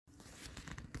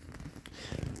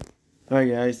Alright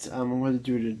guys, I'm going to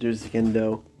do this again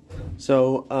though.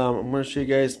 So I'm going to show you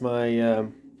guys my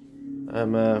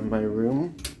my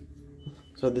room.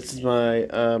 So this is my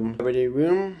everyday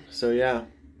room. So yeah,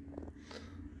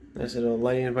 nice little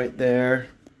lighting right there.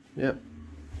 Yep,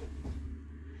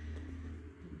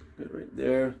 good right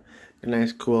there. A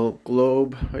nice cool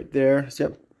globe right there.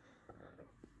 Yep,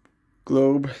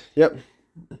 globe. Yep,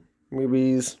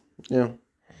 movies. Yeah.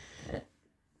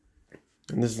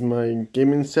 And this is my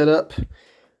gaming setup.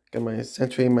 Got my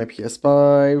Sentry, my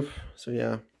PS5. So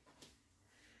yeah,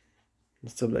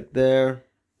 stuff like there.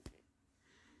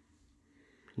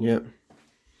 Yep.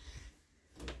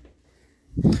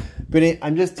 But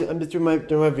I'm just doing my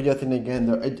video thing again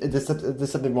though. There's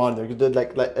something wrong there.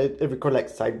 It record like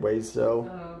sideways,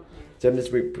 so so I'm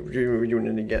just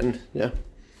redoing it again. Yeah.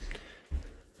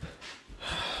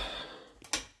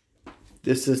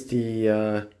 This is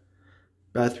the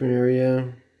bathroom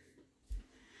area.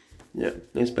 Yeah,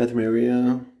 nice bathroom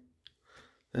area.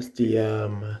 That's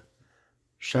the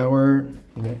shower.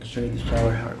 I can show you the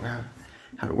shower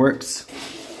how it works.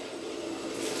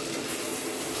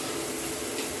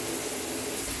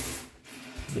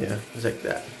 Yeah, it's like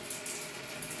that.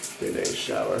 Very nice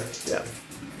shower. Yeah,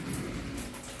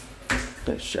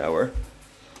 nice shower.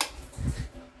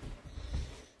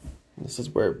 This is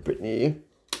where Brittany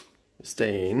is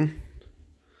staying.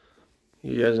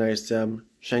 You got a nice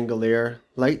chandelier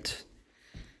light.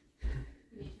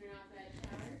 Did you turn off that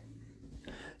shower?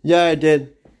 Yeah, I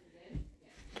did.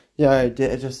 Yeah, I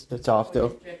did. It's off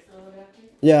though.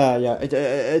 Yeah.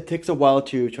 It takes a while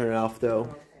to turn it off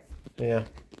though. Yeah.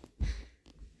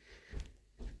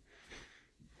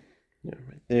 Yeah,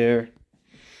 right there.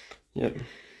 Yep.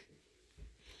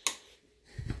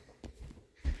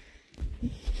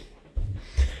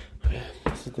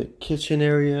 This is the kitchen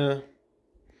area.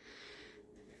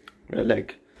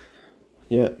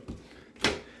 Yeah.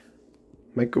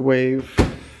 Microwave.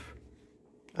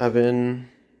 Oven.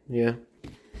 Yeah.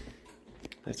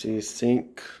 Let's see,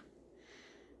 sink.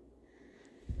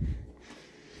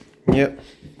 Yep.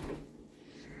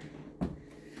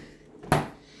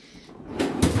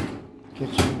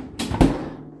 Kitchen.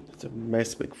 It's a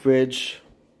nice big fridge.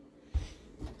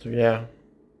 So yeah.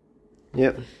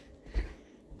 Yep.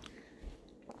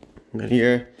 Right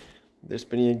here. There's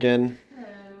Benny again. Hello.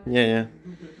 Yeah.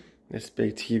 This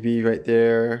big TV right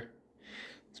there.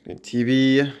 It's a big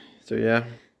TV. So yeah.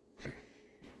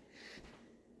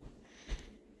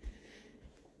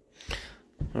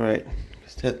 Alright,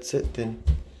 that's it then.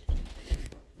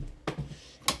 I'll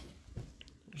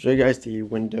show you guys the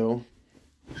window.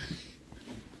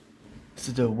 This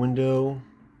is the window.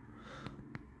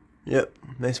 Yep,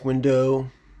 nice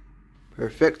window.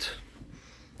 Perfect.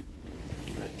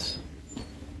 Right.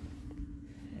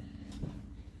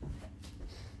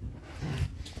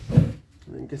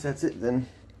 I guess that's it then.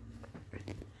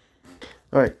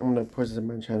 Alright, I'm gonna post this on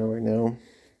my channel right now.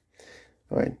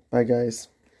 Alright, bye guys.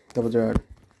 Double Gerard.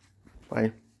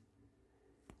 Bye.